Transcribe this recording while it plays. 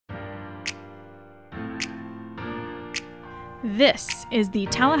This is the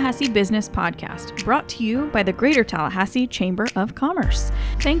Tallahassee Business Podcast, brought to you by the Greater Tallahassee Chamber of Commerce.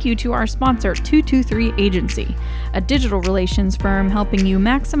 Thank you to our sponsor, 223 Agency, a digital relations firm helping you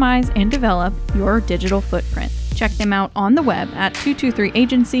maximize and develop your digital footprint. Check them out on the web at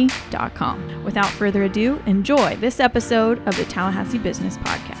 223agency.com. Without further ado, enjoy this episode of the Tallahassee Business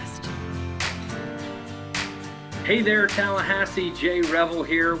Podcast. Hey there, Tallahassee. Jay Revel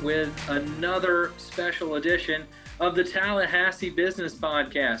here with another special edition of the Tallahassee Business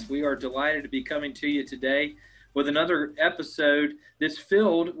Podcast. We are delighted to be coming to you today with another episode that's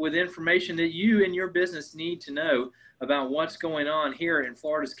filled with information that you and your business need to know about what's going on here in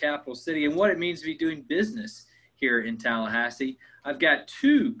Florida's capital city and what it means to be doing business here in Tallahassee. I've got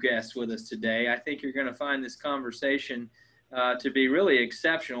two guests with us today. I think you're going to find this conversation to be really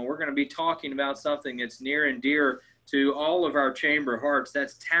exceptional. We're going to be talking about something that's near and dear to all of our chamber hearts.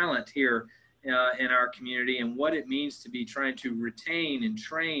 That's talent here in our community and what it means to be trying to retain and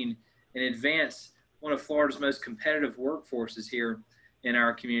train and advance one of Florida's most competitive workforces here in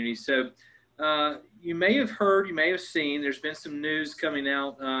our community. So you may have heard, you may have seen, there's been some news coming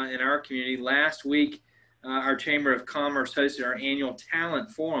out in our community. Last week, our Chamber of Commerce hosted our annual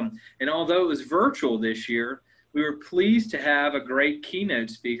talent forum. And although it was virtual this year, we were pleased to have a great keynote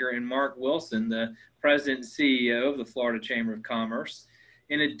speaker in Mark Wilson, the president and CEO of the Florida Chamber of Commerce.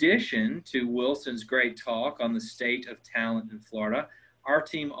 In addition to Wilson's great talk on the state of talent in Florida, our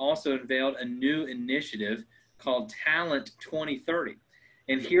team also unveiled a new initiative called Talent 2030.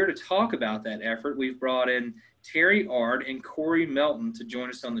 And here to talk about that effort, we've brought in Terry Ard and Corey Melton to join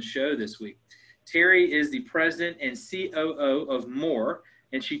us on the show this week. Terry is the president and COO of MORE,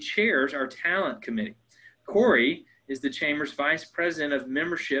 and she chairs our talent committee. Corey is the Chamber's vice president of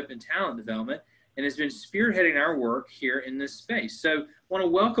membership and talent development and has been spearheading our work here in this space. So I want to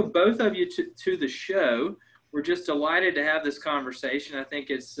welcome both of you to the show. We're just delighted to have this conversation. I think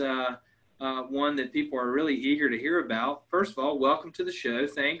it's one that people are really eager to hear about. First of all, welcome to the show.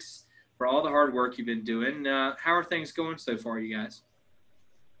 Thanks for all the hard work you've been doing. How are things going so far, you guys?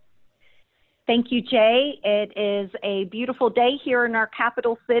 Thank you, Jay. It is a beautiful day here in our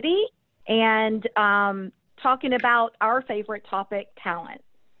capital city and talking about our favorite topic, talent.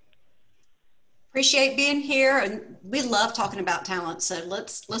 Appreciate being here, and we love talking about talent. So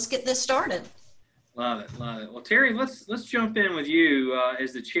let's get this started. Love it. Well, Terry, let's jump in with you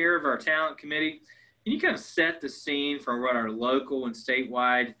as the chair of our talent committee. Can you kind of set the scene for what our local and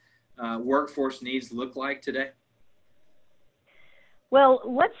statewide workforce needs look like today? Well,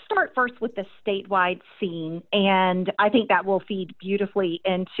 let's start first with the statewide scene, and I think that will feed beautifully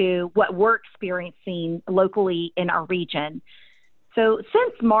into what we're experiencing locally in our region. So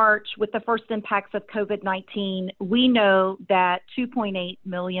since March, with the first impacts of COVID-19, we know that 2.8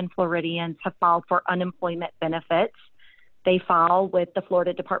 million Floridians have filed for unemployment benefits. They file with the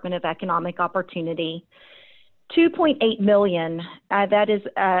Florida Department of Economic Opportunity. 2.8 million, that is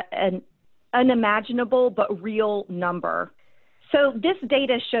an unimaginable but real number. So this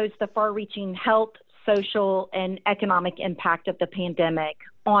data shows the far-reaching health, social, and economic impact of the pandemic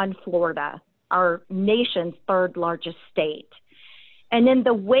on Florida, our nation's third largest state. And in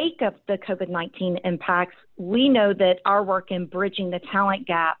the wake of the COVID-19 impacts, we know that our work in bridging the talent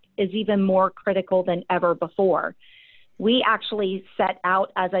gap is even more critical than ever before. We actually set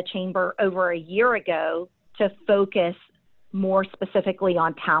out as a chamber over a year ago to focus more specifically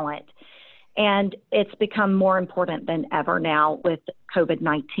on talent. And it's become more important than ever now with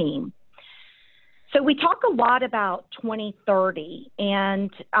COVID-19. So we talk a lot about 2030, and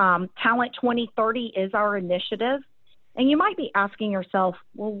Talent 2030 is our initiative. And you might be asking yourself,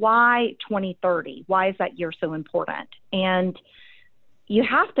 well, why 2030? Why is that year so important? And you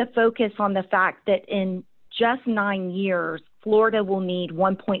have to focus on the fact that in just 9 years, Florida will need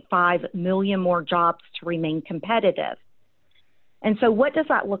 1.5 million more jobs to remain competitive. And so what does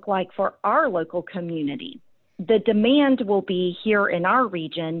that look like for our local community? The demand will be here in our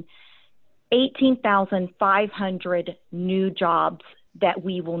region, 18,500 new jobs that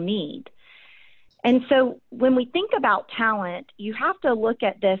we will need. And so when we think about talent, you have to look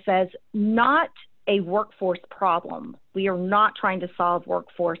at this as not a workforce problem. We are not trying to solve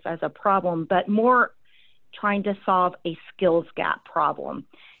workforce as a problem, but more trying to solve a skills gap problem.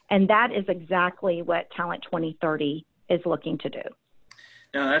 And that is exactly what Talent 2030 is looking to do.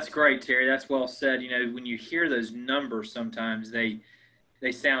 No, that's great, Terry. That's well said. You know, when you hear those numbers, sometimes they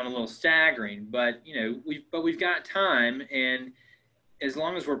sound a little staggering, but we've got time, and as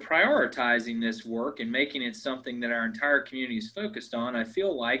long as we're prioritizing this work and making it something that our entire community is focused on, I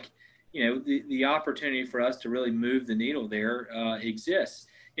feel like, the opportunity for us to really move the needle there exists.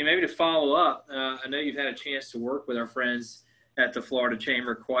 And maybe to follow up, I know you've had a chance to work with our friends at the Florida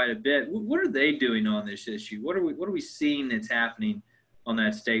Chamber quite a bit. What are they doing on this issue? What are we seeing that's happening on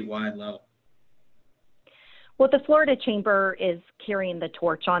that statewide level? Well, the Florida Chamber is carrying the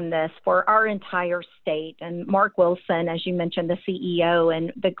torch on this for our entire state. And Mark Wilson, as you mentioned, the CEO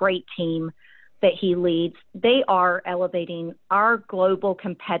and the great team that he leads, they are elevating our global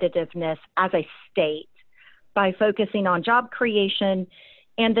competitiveness as a state by focusing on job creation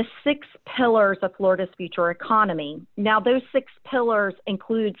and the 6 pillars of Florida's future economy. Now, those 6 pillars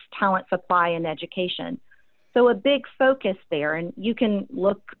includes talent, supply, and education. So a big focus there, and you can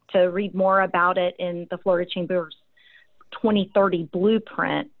look to read more about it in the Florida Chamber's 2030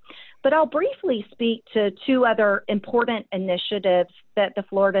 blueprint. But I'll briefly speak to 2 other important initiatives that the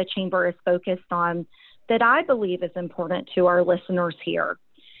Florida Chamber is focused on that I believe is important to our listeners here.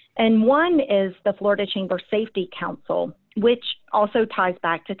 And one is the Florida Chamber Safety Council, which also ties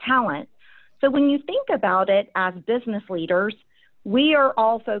back to talent. So when you think about it as business leaders, we are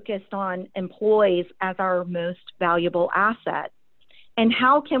all focused on employees as our most valuable asset. And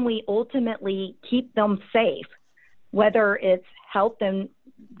how can we ultimately keep them safe, whether it's health and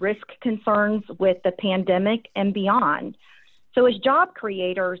risk concerns with the pandemic and beyond? So as job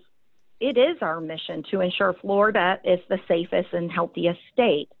creators, it is our mission to ensure Florida is the safest and healthiest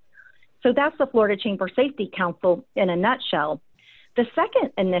state. So that's the Florida Chamber Safety Council in a nutshell. The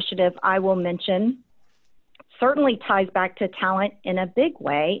second initiative I will mention certainly ties back to talent in a big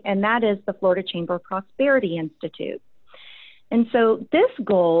way, and that is the Florida Chamber Prosperity Institute. And so this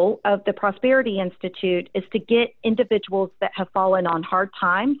goal of the Prosperity Institute is to get individuals that have fallen on hard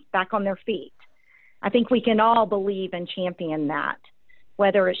times back on their feet. I think we can all believe and champion that.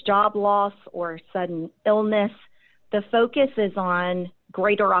 Whether it's job loss or sudden illness, the focus is on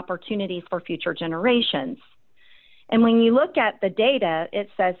greater opportunities for future generations. And when you look at the data, it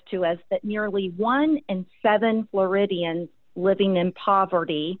says to us that nearly 1 in 7 Floridians living in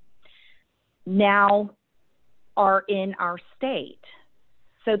poverty now are in our state.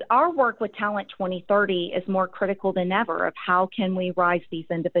 So our work with Talent 2030 is more critical than ever of how can we rise these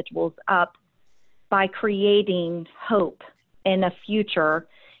individuals up by creating hope and a future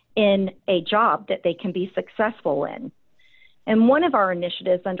in a job that they can be successful in. And one of our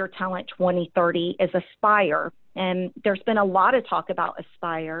initiatives under Talent 2030 is Aspire. And there's been a lot of talk about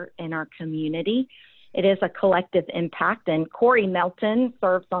Aspire in our community. It is a collective impact, and Corey Melton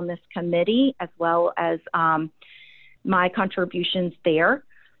serves on this committee as well as my contributions there.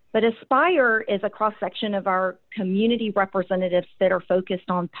 But Aspire is a cross-section of our community representatives that are focused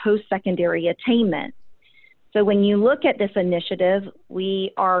on post-secondary attainment. So when you look at this initiative,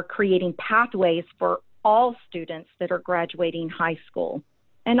 we are creating pathways for all students that are graduating high school.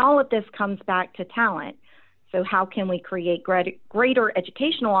 And all of this comes back to talent. So how can we create greater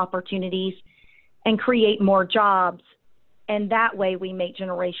educational opportunities and create more jobs? And that way we make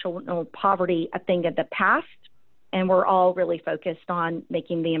generational poverty a thing of the past. And we're all really focused on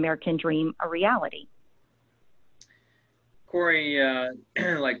making the American dream a reality. Corey,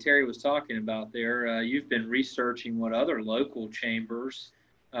 like Terry was talking about there, you've been researching what other local chambers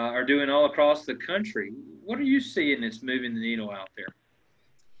are doing all across the country. What are you seeing that's moving the needle out there?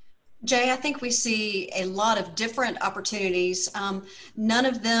 Jay, I think we see a lot of different opportunities. None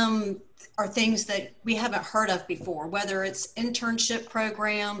of them are things that we haven't heard of before, whether it's internship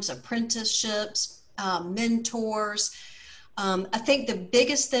programs, apprenticeships, mentors. I think the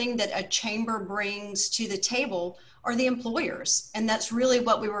biggest thing that a chamber brings to the table are the employers. And that's really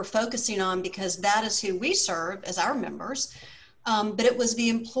what we were focusing on because that is who we serve as our members. But it was the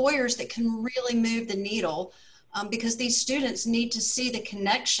employers that can really move the needle because these students need to see the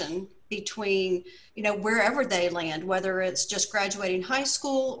connection between, wherever they land, whether it's just graduating high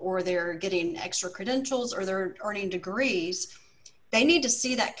school or they're getting extra credentials or they're earning degrees. They need to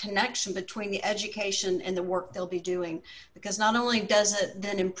see that connection between the education and the work they'll be doing, because not only does it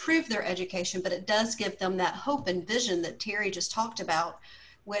then improve their education, but it does give them that hope and vision that Terry just talked about,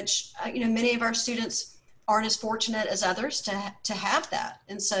 which, many of our students aren't as fortunate as others to have that.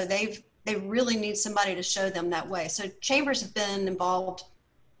 And so they really need somebody to show them that way. So chambers have been involved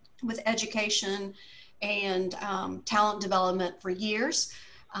with education and talent development for years.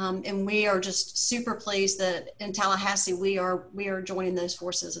 And we are just super pleased that in Tallahassee, we are joining those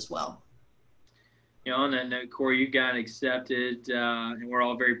forces as well. On that note, Corey, you got accepted, and we're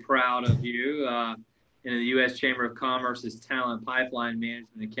all very proud of you in the U.S. Chamber of Commerce's Talent Pipeline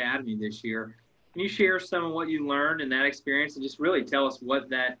Management Academy this year. Can you share some of what you learned in that experience and just really tell us what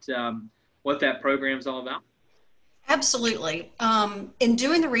that program is all about? Absolutely. In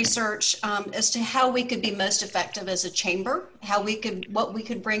doing the research as to how we could be most effective as a chamber, what we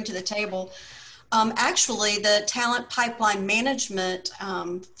could bring to the table, Actually, the talent pipeline management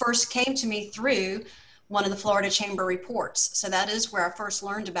first came to me through one of the Florida Chamber reports. So that is where I first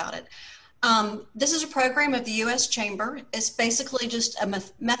learned about it. This is a program of the U.S. Chamber. It's basically just a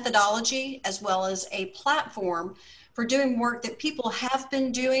methodology as well as a platform for doing work that people have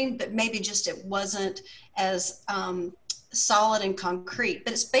been doing, but maybe just it wasn't as solid and concrete.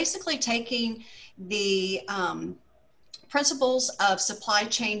 But it's basically taking the principles of supply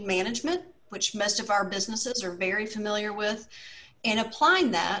chain management, which most of our businesses are very familiar with, and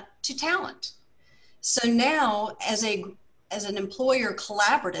applying that to talent. So now, as an employer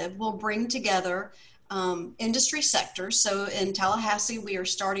collaborative, we'll bring together industry sectors. So in Tallahassee, we are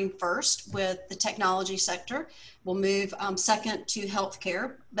starting first with the technology sector. We'll move second to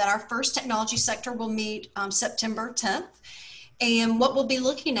healthcare, but our first technology sector will meet September 10th. And what we'll be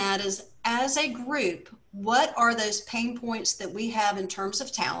looking at is, as a group, what are those pain points that we have in terms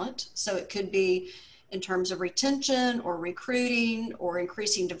of talent? So it could be in terms of retention or recruiting or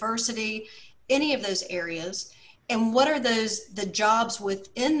increasing diversity, any of those areas. And what are the jobs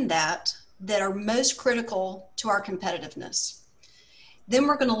within that are most critical to our competitiveness? Then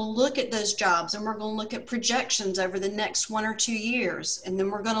we're going to look at those jobs, and we're going to look at projections over the next 1 or 2 years. And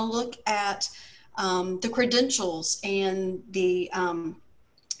then we're going to look at the credentials and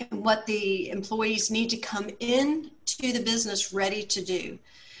what the employees need to come in to the business ready to do.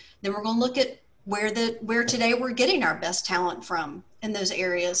 Then we're going to look at where today we're getting our best talent from in those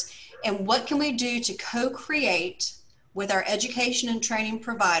areas, and what can we do to co-create with our education and training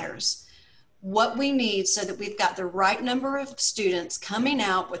providers what we need so that we've got the right number of students coming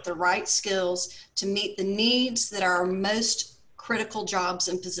out with the right skills to meet the needs that are our most critical jobs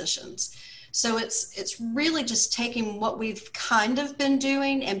and positions. So it's really just taking what we've kind of been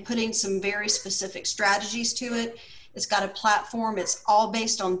doing and putting some very specific strategies to it. It's got a platform. It's all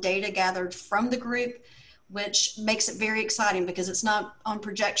based on data gathered from the group, which makes it very exciting because it's not on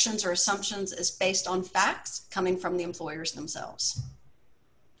projections or assumptions. It's based on facts coming from the employers themselves.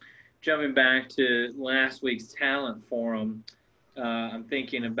 Jumping back to last week's talent forum, I'm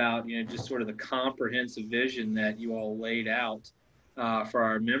thinking about, just sort of the comprehensive vision that you all laid out for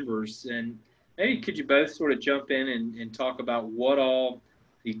our members. And maybe could you both sort of jump in and talk about what all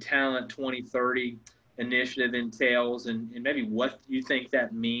the Talent 2030 initiative entails and maybe what you think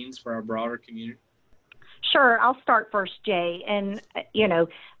that means for our broader community? Sure. I'll start first, Jay. And,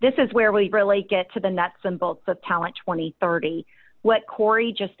 this is where we really get to the nuts and bolts of Talent 2030. What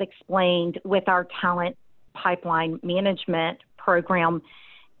Corey just explained with our talent pipeline management program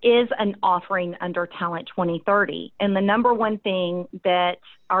is an offering under Talent 2030. And the number one thing that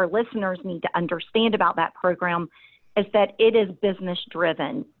our listeners need to understand about that program is that it is business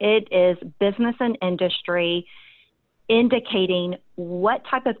driven. It is business and industry indicating what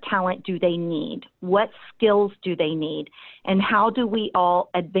type of talent do they need, what skills do they need, and how do we all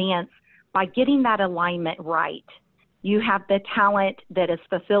advance by getting that alignment right. You have the talent that is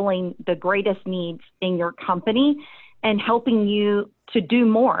fulfilling the greatest needs in your company and helping you to do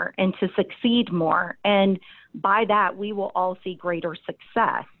more and to succeed more. And by that, we will all see greater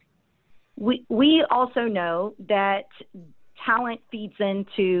success. We also know that talent feeds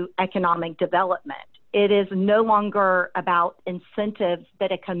into economic development. It is no longer about incentives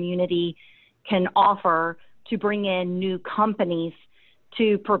that a community can offer to bring in new companies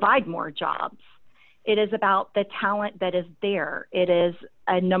to provide more jobs. It is about the talent that is there. It is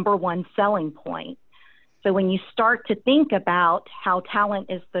a number one selling point. So when you start to think about how talent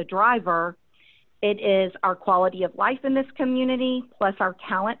is the driver, it is our quality of life in this community plus our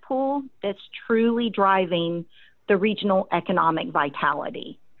talent pool that's truly driving the regional economic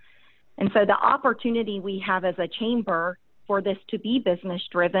vitality. And so the opportunity we have as a chamber for this to be business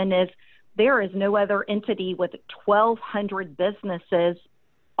driven is there is no other entity with 1,200 businesses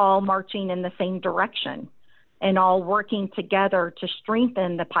all marching in the same direction and all working together to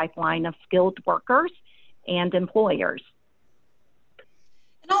strengthen the pipeline of skilled workers and employers.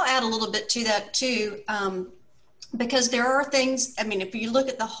 And I'll add a little bit to that too, because there are things, if you look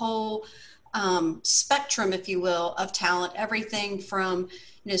at the whole spectrum, if you will, of talent, everything from,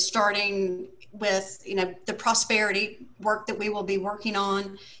 starting with, the prosperity work that we will be working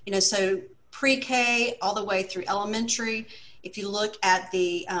on, so pre-K all the way through elementary. If you look at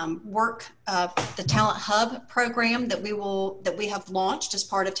the the Talent Hub program that we have launched as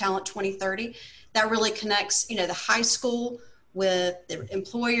part of Talent 2030, that really connects, the high school with the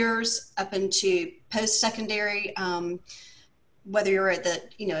employers up into post-secondary, whether you're at the,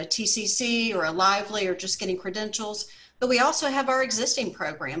 a TCC or a Lively or just getting credentials. But we also have our existing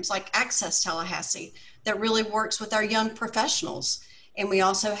programs like Access Tallahassee that really works with our young professionals And we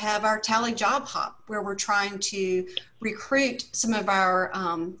also have our Tally Job Hop, where we're trying to recruit some of our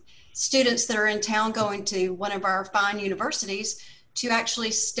students that are in town going to one of our fine universities to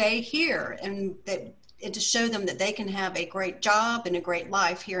actually stay here and to show them that they can have a great job and a great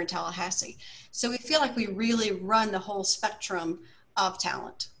life here in Tallahassee. So we feel like we really run the whole spectrum of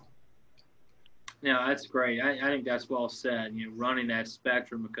talent. No, that's great. I think that's well said, running that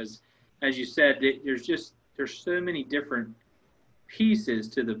spectrum, because as you said, there's so many different pieces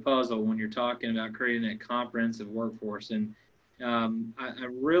to the puzzle when you're talking about creating that comprehensive workforce. And I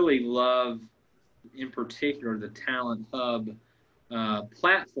really love, in particular, the Talent Hub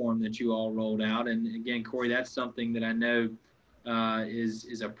platform that you all rolled out. And again, Corey, that's something that I know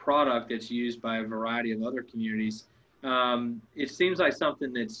is a product that's used by a variety of other communities. It seems like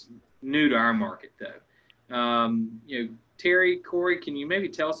something that's new to our market, though. Terry, Corey, can you maybe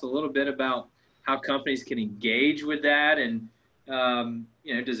tell us a little bit about how companies can engage with that? And,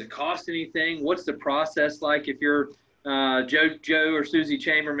 does it cost anything? What's the process like if you're Joe or Susie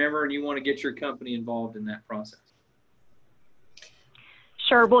Chamber member and you want to get your company involved in that process?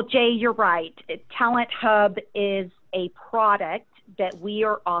 Sure. Well, Jay, you're right. Talent Hub is a product that we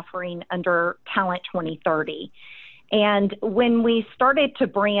are offering under Talent 2030. And when we started to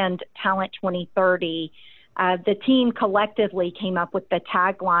brand Talent 2030, the team collectively came up with the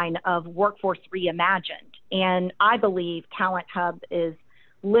tagline of Workforce Reimagined. And I believe Talent Hub is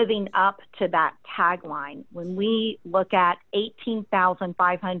living up to that tagline. When we look at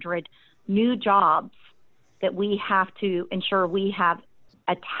 18,500 new jobs that we have to ensure we have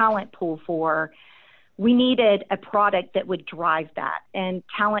a talent pool for, we needed a product that would drive that. And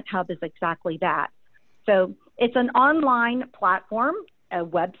Talent Hub is exactly that. So it's an online platform, a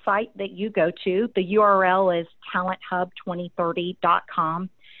website that you go to. The URL is talenthub2030.com.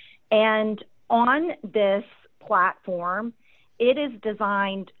 And on this platform, it is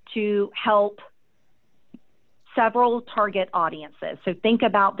designed to help several target audiences. So think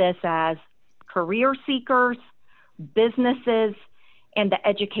about this as career seekers, businesses, and the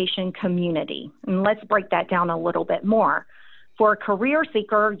education community. And let's break that down a little bit more. For a career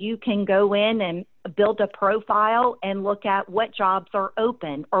seeker, you can go in and build a profile and look at what jobs are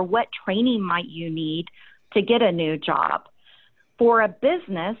open or what training might you need to get a new job. For a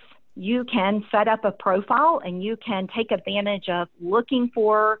business, you can set up a profile and you can take advantage of looking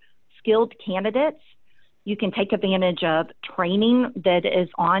for skilled candidates. You can take advantage of training that is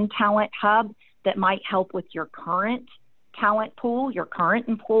on Talent Hub that might help with your current talent pool, your current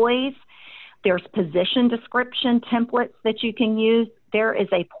employees. There's position description templates that you can use. There is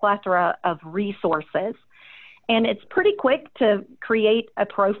a plethora of resources. And it's pretty quick to create a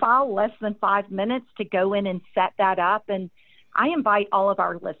profile, less than 5 minutes to go in and set that up. And I invite all of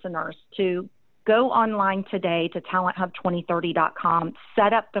our listeners to go online today to talenthub2030.com,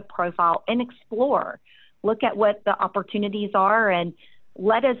 set up the profile and explore. Look at what the opportunities are and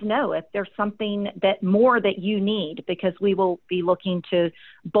let us know if there's something more that you need, because we will be looking to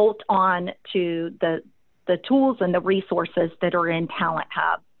bolt on to the tools and the resources that are in Talent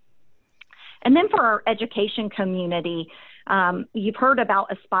Hub. And then for our education community, you've heard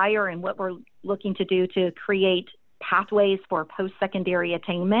about Aspire and what we're looking to do to create pathways for post-secondary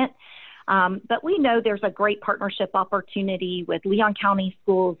attainment. But we know there's a great partnership opportunity with Leon County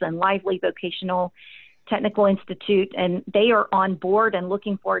Schools and Lively Vocational Technical Institute, and they are on board and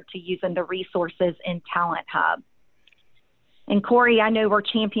looking forward to using the resources in Talent Hub. And Corey, I know we're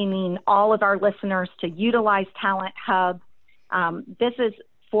championing all of our listeners to utilize Talent Hub. This is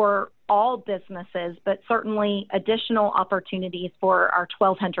for all businesses, but certainly additional opportunities for our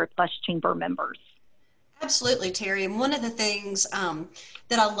 1,200 plus chamber members. Absolutely, Terry. And one of the things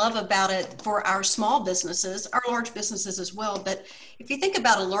that I love about it for our small businesses, our large businesses as well, but if you think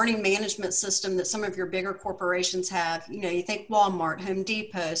about a learning management system that some of your bigger corporations have, you think Walmart, Home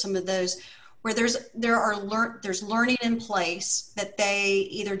Depot, some of those, where there's learning in place that they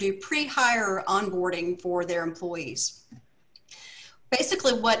either do pre-hire or onboarding for their employees.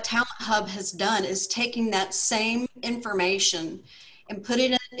 Basically, what Talent Hub has done is taking that same information and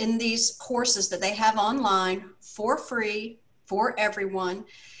putting it in these courses that they have online for free for everyone.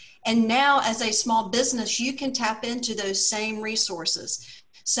 And now as a small business, you can tap into those same resources.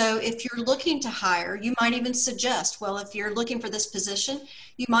 So if you're looking to hire, you might even suggest, well, if you're looking for this position,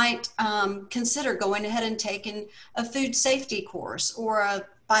 you might consider going ahead and taking a food safety course or a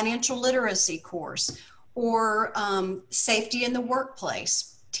financial literacy course or safety in the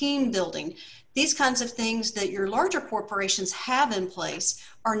workplace, team building. These kinds of things that your larger corporations have in place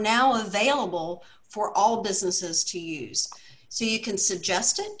are now available for all businesses to use. So you can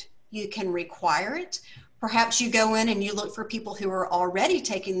suggest it, you can require it, Perhaps you go in and you look for people who are already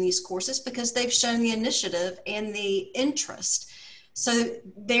taking these courses because they've shown the initiative and the interest. So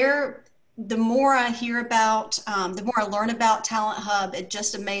the more I hear about, the more I learn about Talent Hub, it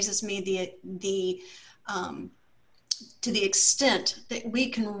just amazes me to the extent that we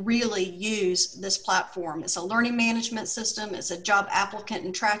can really use this platform. It's a learning management system. It's a job applicant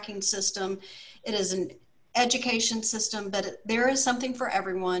and tracking system. It is an education system, but there is something for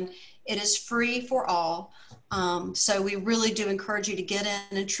everyone. It is free for all. So we really do encourage you to get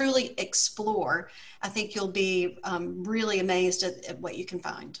in and truly explore. I think you'll be really amazed at what you can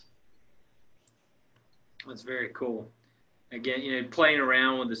find. That's very cool. Again, playing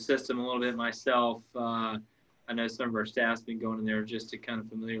around with the system a little bit myself, I know some of our staff's been going in there just to kind of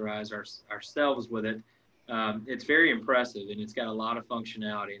familiarize ourselves with it. It's very impressive, and it's got a lot of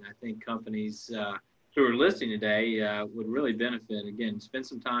functionality, and I think companies who are listening today would really benefit. Again, spend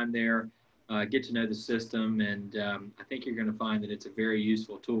some time there, get to know the system, and I think you're going to find that it's a very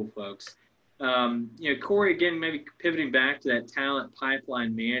useful tool, folks. Corey, again, maybe pivoting back to that talent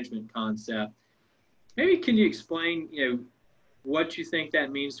pipeline management concept, maybe can you explain, what you think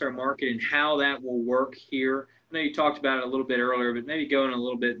that means to our market and how that will work here? I know you talked about it a little bit earlier, but maybe go in a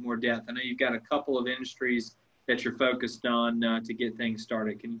little bit more depth. I know you've got a couple of industries that you're focused on to get things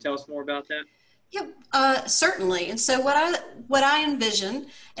started. Can you tell us more about that? Yep, certainly. And so what I envision,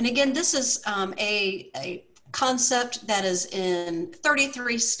 and again, this is a concept that is in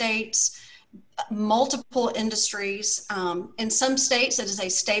 33 states, multiple industries. In some states, it is a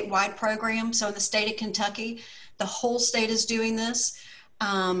statewide program. So in the state of Kentucky, the whole state is doing this.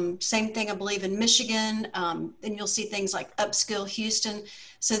 Same thing, I believe, in Michigan. And you'll see things like Upskill Houston.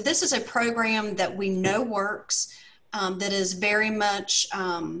 So this is a program that we know works, that is very much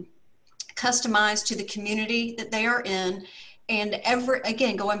customized to the community that they are in. And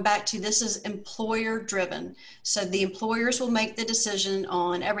again, going back to this is employer driven. So the employers will make the decision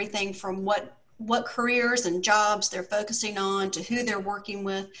on everything from what careers and jobs they're focusing on to who they're working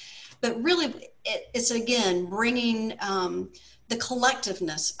with. But really, it's again, bringing the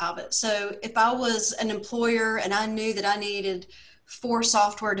collectiveness of it. So if I was an employer and I knew that I needed 4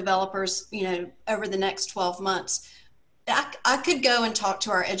 software developers, over the next 12 months, I could go and talk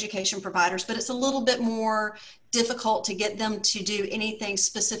to our education providers, but it's a little bit more difficult to get them to do anything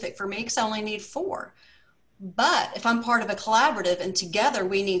specific for me because I only need 4. But if I'm part of a collaborative and together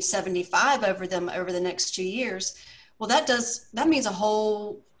we need 75 over the next 2 years, well, that means a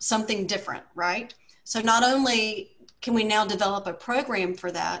whole something different, right? So not only can we now develop a program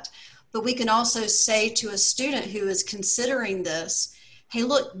for that, but we can also say to a student who is considering this, hey,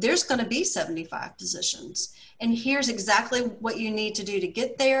 look, there's going to be 75 positions, and here's exactly what you need to do to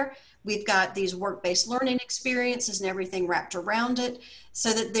get there. We've got these work-based learning experiences and everything wrapped around it,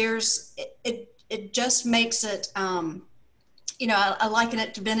 so that it just makes it, I liken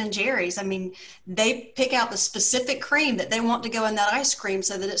it to Ben and Jerry's. I mean, they pick out the specific cream that they want to go in that ice cream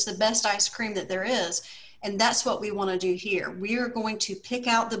so that it's the best ice cream that there is. And that's what we want to do here. We are going to pick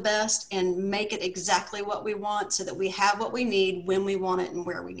out the best and make it exactly what we want so that we have what we need when we want it and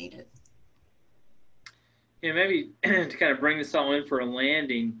where we need it. Maybe to kind of bring this all in for a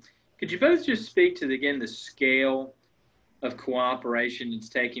landing, could you both just speak to, again, the scale of cooperation that's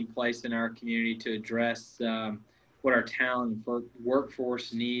taking place in our community to address what our talent and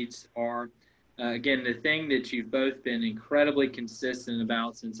workforce needs are? Again, the thing that you've both been incredibly consistent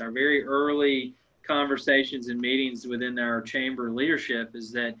about since our very early conversations and meetings within our chamber leadership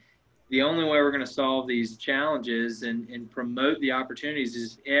is that the only way we're going to solve these challenges and promote the opportunities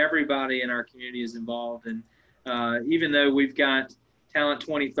is everybody in our community is involved. And even though we've got Talent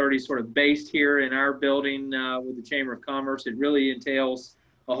 2030 sort of based here in our building with the Chamber of Commerce, it really entails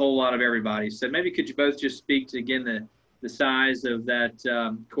a whole lot of everybody. So maybe could you both just speak to, again, the size of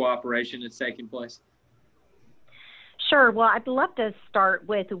that cooperation that's taking place? Sure. Well, I'd love to start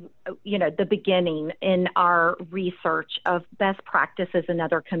with, the beginning in our research of best practices in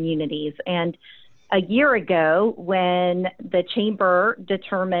other communities. And a year ago, when the Chamber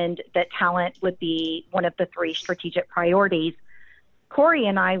determined that talent would be one of the 3 strategic priorities, Corey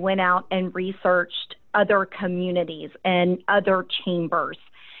and I went out and researched other communities and other chambers,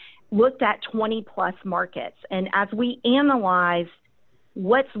 looked at 20 plus markets. And as we analyzed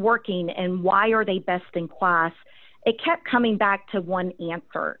what's working and why are they best in class, it kept coming back to one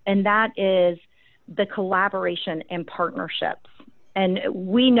answer, and that is the collaboration and partnerships. And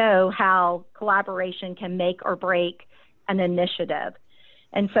we know how collaboration can make or break an initiative.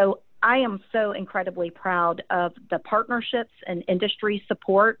 And so I am so incredibly proud of the partnerships and industry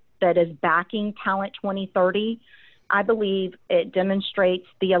support that is backing Talent 2030. I believe it demonstrates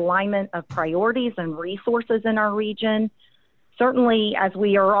the alignment of priorities and resources in our region, certainly as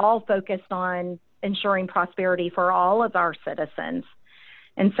we are all focused on ensuring prosperity for all of our citizens.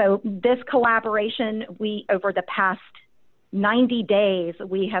 And so this collaboration, over the past 90 days,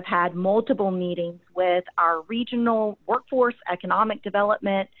 we have had multiple meetings with our regional workforce, economic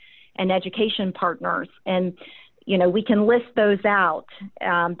development, and education partners. And we can list those out,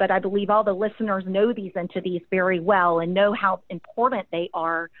 but I believe all the listeners know these entities very well and know how important they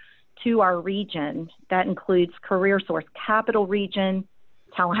are to our region. That includes CareerSource Capital Region,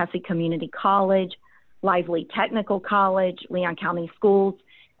 Tallahassee Community College, Lively Technical College, Leon County Schools,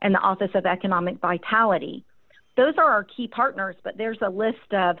 and the Office of Economic Vitality. Those are our key partners, but there's a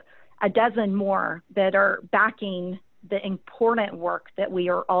list of a dozen more that are backing the important work that we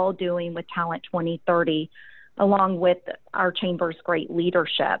are all doing with Talent 2030, along with our Chamber's great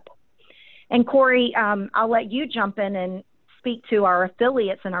leadership. And Corey, I'll let you jump in and speak to our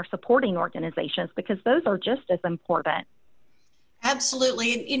affiliates and our supporting organizations, because those are just as important.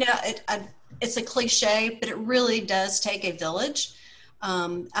 Absolutely. It's a cliche, but it really does take a village.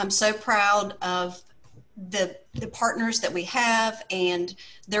 I'm so proud of the partners that we have and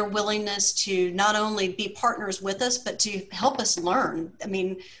their willingness to not only be partners with us, but to help us learn. I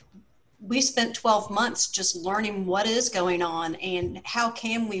mean, we spent 12 months just learning what is going on and how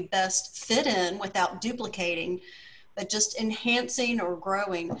can we best fit in without duplicating, but just enhancing or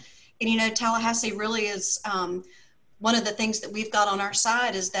growing. And, Tallahassee really is, one of the things that we've got on our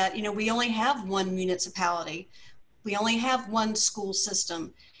side is that, we only have one municipality. We only have one school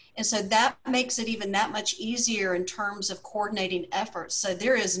system. And so that makes it even that much easier in terms of coordinating efforts. So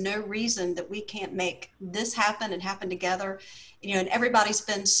there is no reason that we can't make this happen and happen together. And everybody's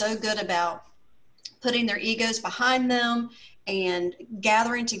been so good about putting their egos behind them and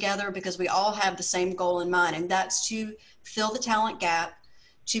gathering together because we all have the same goal in mind, and that's to fill the talent gap,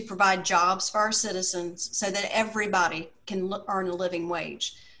 to provide jobs for our citizens so that everybody can earn a living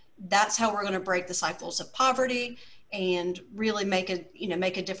wage. That's how we're going to break the cycles of poverty and really make a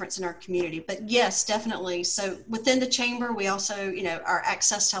difference in our community. But yes, definitely. So within the chamber, we also, our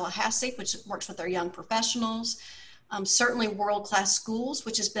Access Tallahassee, which works with our young professionals, certainly World-Class Schools,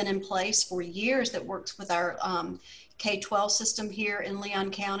 which has been in place for years, that works with our K-12 system here in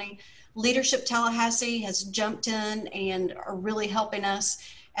Leon County. Leadership Tallahassee has jumped in and are really helping us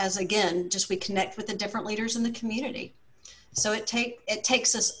as, again, just we connect with the different leaders in the community. So it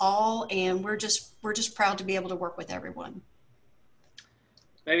takes us all, and we're just proud to be able to work with everyone.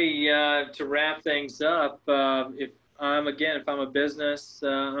 Maybe to wrap things up, if I'm a business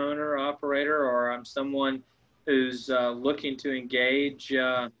owner, operator, or I'm someone who's looking to engage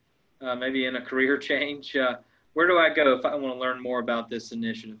maybe in a career change, where do I go if I want to learn more about this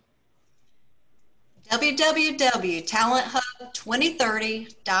initiative?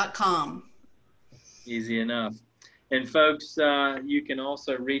 www.talenthub2030.com. Easy enough. And folks, you can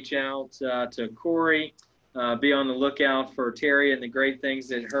also reach out to Corey, be on the lookout for Terry and the great things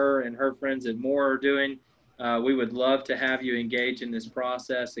that her and her friends at Moore are doing. We would love to have you engage in this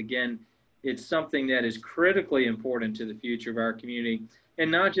process. Again, it's something that is critically important to the future of our community,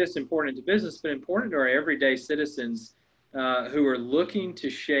 and not just important to business, but important to our everyday citizens who are looking to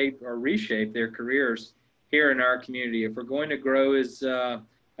shape or reshape their careers here in our community. If we're going to grow as a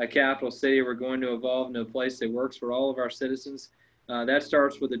capital city, we're going to evolve into a place that works for all of our citizens. That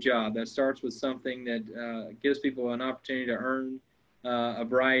starts with a job. That starts with something that gives people an opportunity to earn a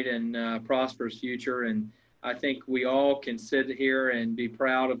bright and prosperous future. And I think we all can sit here and be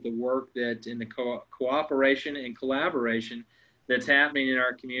proud of the work that in the cooperation and collaboration that's happening in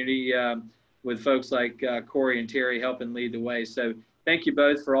our community with folks like Corey and Terry helping lead the way. So thank you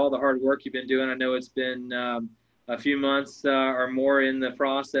both for all the hard work you've been doing. I know it's been a few months or more in the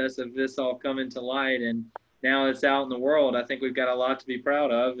process of this all coming to light, and now it's out in the world. I think we've got a lot to be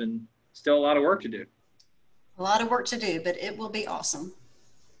proud of and still a lot of work to do. A lot of work to do, but it will be awesome.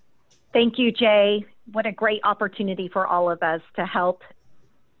 Thank you, Jay. What a great opportunity for all of us to help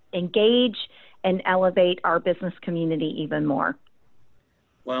engage and elevate our business community even more.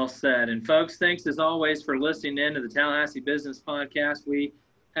 Well said. And folks, thanks as always for listening in to the Tallahassee Business Podcast. We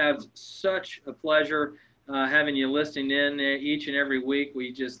have such a pleasure having you listening in each and every week.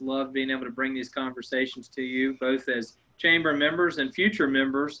 We just love being able to bring these conversations to you, both as chamber members and future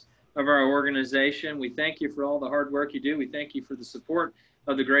members of our organization. We thank you for all the hard work you do. We thank you for the support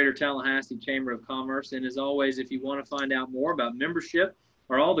of the Greater Tallahassee Chamber of Commerce. And as always, if you want to find out more about membership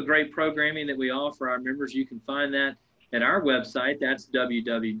or all the great programming that we offer our members, you can find that at our website. That's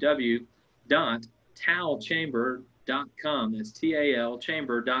www.talchamber.com. That's TAL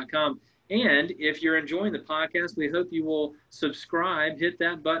chamber.com. And if you're enjoying the podcast, we hope you will subscribe, hit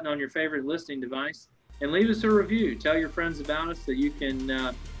that button on your favorite listening device, and leave us a review. Tell your friends about us so you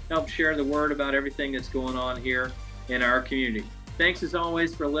can help share the word about everything that's going on here in our community. Thanks as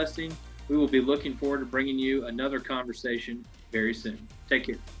always for listening. We will be looking forward to bringing you another conversation very soon. Take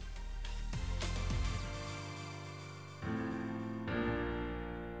care.